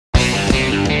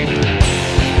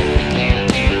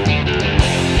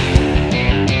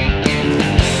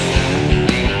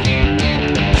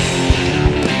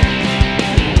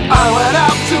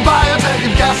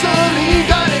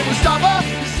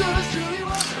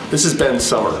This is Ben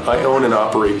Sommer. I own and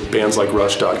operate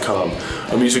BandsLikeRush.com,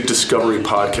 a music discovery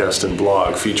podcast and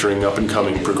blog featuring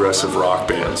up-and-coming progressive rock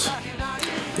bands.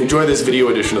 Enjoy this video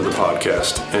edition of the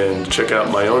podcast and check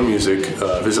out my own music.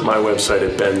 Visit my website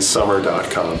at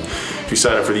bensummer.com. If you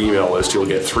sign up for the email list, you'll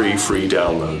get 3 free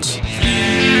downloads.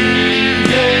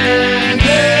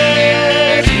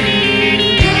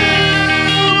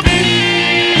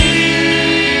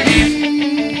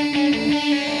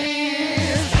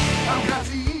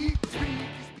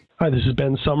 Hi, this is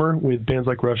Ben Sommer with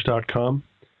BandsLikeRush.com.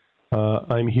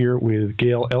 I'm here with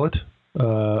Gayle Ellett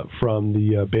from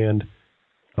the band.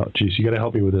 Oh, geez, you got to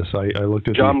help me with this. I looked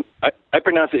at I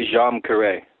pronounce it Djam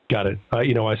Karet. Got it. I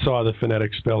saw the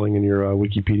phonetic spelling in your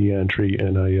Wikipedia entry,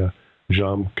 and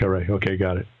Djam Karet. Okay,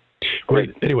 got it.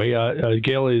 Great. Anyway,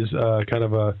 Gayle is kind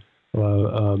of a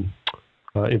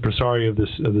impresario of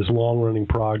this long-running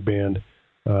prog band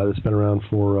that's been around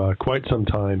for quite some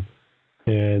time,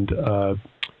 and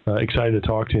excited to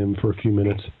talk to him for a few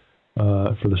minutes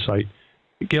for the site.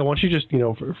 Gayle, why don't you just,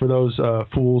 for those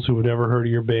fools who have never heard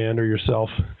of your band or yourself,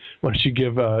 why don't you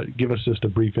give us just a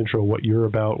brief intro of what you're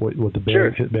about, what the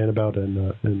band about,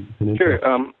 and intro.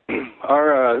 Sure.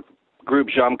 Our group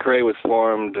Djam Karet was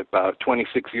formed about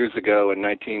 26 years ago in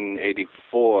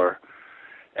 1984,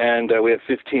 and we have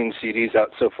 15 CDs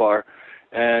out so far,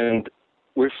 and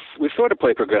we sort of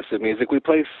play progressive music. We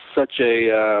play such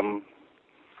a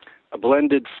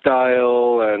blended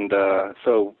style, and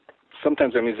so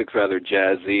sometimes our music's rather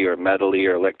jazzy or metally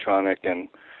or electronic and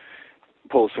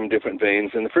pulls from different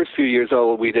veins. In the first few years,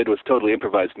 all we did was totally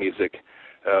improvised music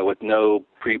with no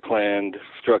pre-planned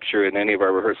structure in any of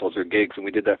our rehearsals or gigs, and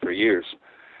we did that for years.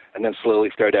 And then slowly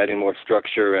started adding more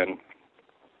structure. And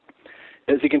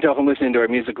as you can tell from listening to our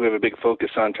music, we have a big focus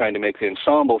on trying to make the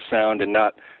ensemble sound and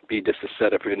not be just a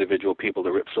setup for individual people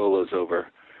to rip solos over.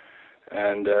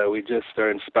 And we just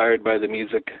are inspired by the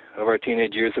music of our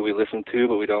teenage years that we listen to,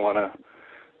 but we don't want to,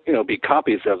 be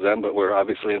copies of them. But we're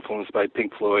obviously influenced by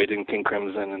Pink Floyd and King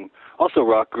Crimson, and also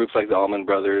rock groups like the Allman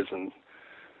Brothers and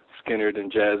Skynyrd,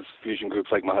 and jazz fusion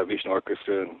groups like Mahavishnu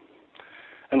Orchestra,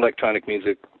 and electronic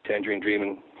music, Tangerine Dream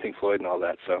and Pink Floyd and all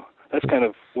that. So that's kind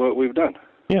of what we've done.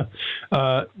 Yeah,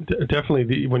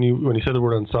 definitely. When you said the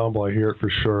word ensemble, I hear it for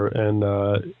sure, and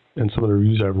some of the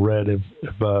reviews I've read have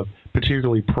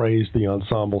particularly praised the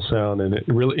ensemble sound, and it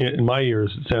really, in my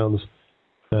ears, it sounds.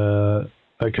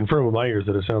 I confirm with my ears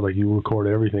that it sounds like you record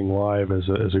everything live as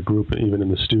a group, even in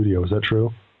the studio. Is that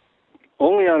true?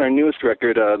 Only on our newest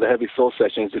record, the Heavy Soul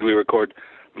Sessions, did we record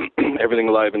everything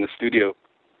live in the studio.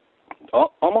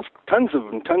 Almost tons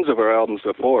of our albums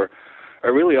before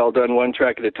are really all done one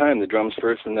track at a time, the drums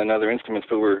first and then other instruments,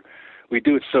 but we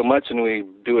do it so much, and we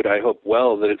do it, I hope,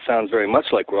 well, that it sounds very much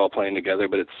like we're all playing together,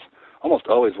 but it's almost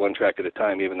always one track at a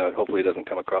time, even though it hopefully doesn't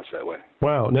come across that way.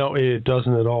 Wow, no, it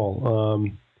doesn't at all.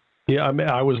 Yeah,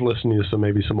 I was listening to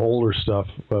maybe some older stuff,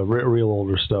 real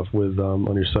older stuff with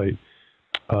on your site,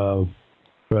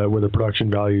 where the production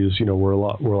values, were a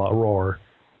lot rawer,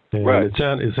 and right. It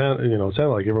sounded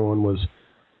like everyone was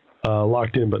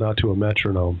locked in, but not to a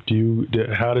metronome.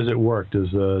 How does it work?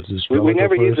 We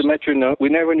never use a metronome. We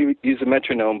never use a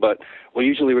metronome, but we'll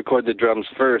usually record the drums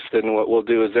first. And what we'll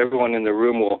do is everyone in the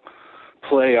room will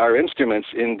play our instruments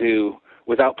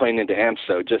without playing into amps,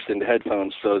 just into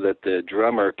headphones, so that the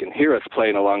drummer can hear us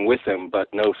playing along with him, but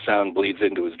no sound bleeds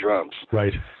into his drums.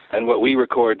 Right. And what we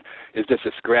record is just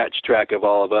a scratch track of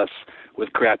all of us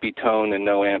with crappy tone and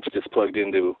no amps, just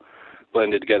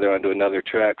blended together onto another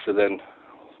track. So then,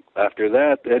 after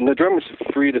that, and the drummer's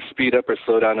free to speed up or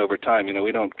slow down over time.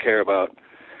 We don't care about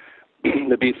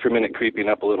the beats per minute creeping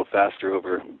up a little faster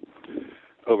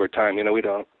over time. We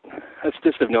don't. That's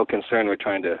just of no concern. We're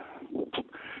trying to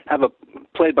have a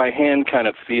played by hand kind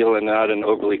of feel and not an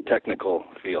overly technical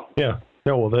feel. Yeah.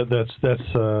 No. Well, that's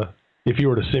if you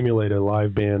were to simulate a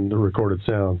live band recorded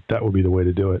sound, that would be the way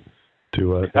to do it.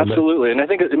 Absolutely, and I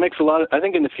think it makes a lot. I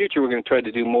think in the future we're going to try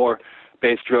to do more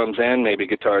bass, drums, and maybe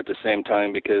guitar at the same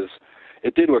time, because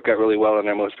it did work out really well on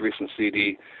our most recent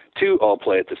CD to all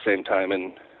play at the same time,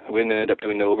 and we ended up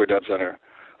doing no overdubs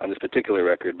on this particular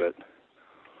record. But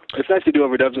it's nice to do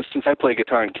overdubs, and since I play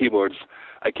guitar and keyboards,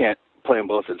 I can't play them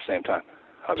both at the same time,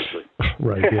 obviously.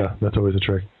 Right. Yeah, that's always a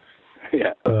trick.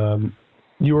 Yeah.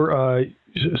 You were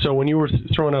so when you were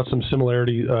throwing out some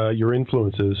similarity, your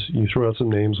influences, you threw out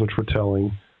some names which were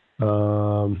telling.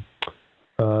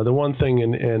 The one thing,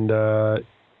 and the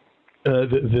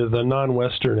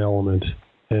non-Western element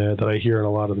that I hear in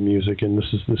a lot of the music, and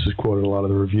this is quoted in a lot of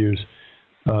the reviews,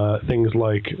 things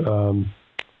like, I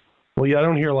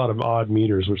don't hear a lot of odd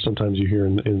meters, which sometimes you hear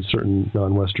in certain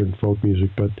non-Western folk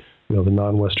music, but the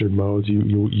non-Western modes.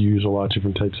 You use a lot of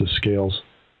different types of scales.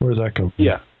 Where does that come from?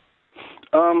 Yeah.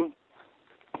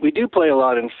 We do play a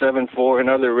lot in 7/4 and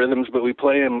other rhythms, but we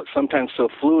play them sometimes so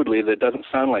fluidly that it doesn't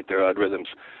sound like they're odd rhythms.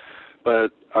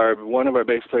 But one of our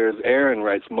bass players, Aaron,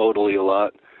 writes modally a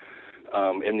lot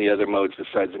in the other modes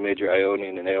besides the major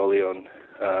Ionian and Aeolian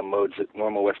modes that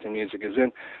normal Western music is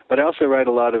in. But I also write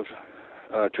a lot of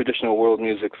traditional world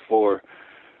music for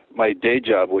my day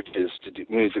job, which is to do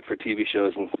music for TV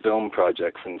shows and film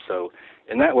projects. And so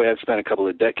in that way, I've spent a couple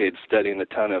of decades studying a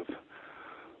ton of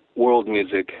world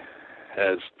music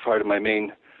as part of my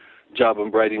main job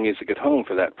of writing music at home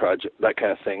for that project, that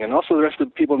kind of thing. And also the rest of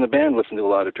the people in the band listen to a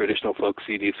lot of traditional folk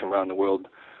CDs from around the world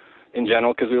in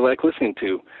general because we like listening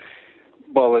to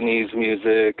Balinese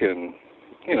music and,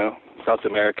 South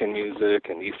American music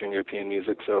and Eastern European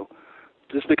music. So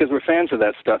just because we're fans of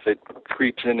that stuff, it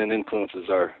creeps in and influences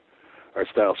our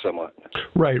style somewhat.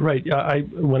 Right.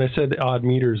 When I said odd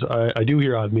meters, I do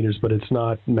hear odd meters, but it's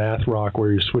not math rock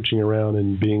where you're switching around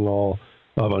and being all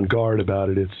avant-garde about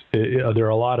it. There are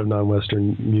a lot of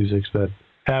non-Western musics that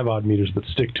have odd meters but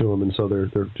stick to them, and so they're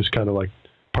just kind of like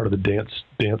part of the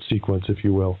dance sequence, if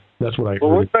you will. That's what I heard.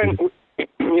 Well, we're trying,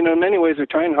 in many ways, we're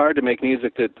trying hard to make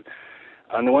music that,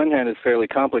 on the one hand, is fairly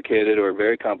complicated or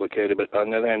very complicated, but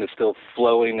on the other hand, is still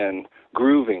flowing and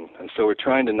grooving. And so we're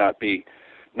trying to not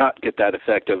get that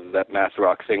effect of that math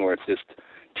rock thing where it's just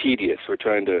tedious. We're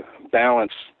trying to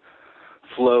balance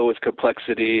flow with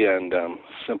complexity and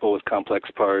simple with complex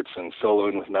parts and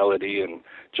soloing with melody and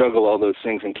juggle all those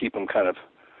things and keep them kind of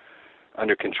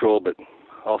under control, but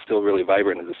all still really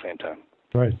vibrant at the same time.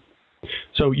 Right.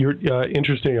 So you're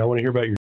interesting. I want to hear about your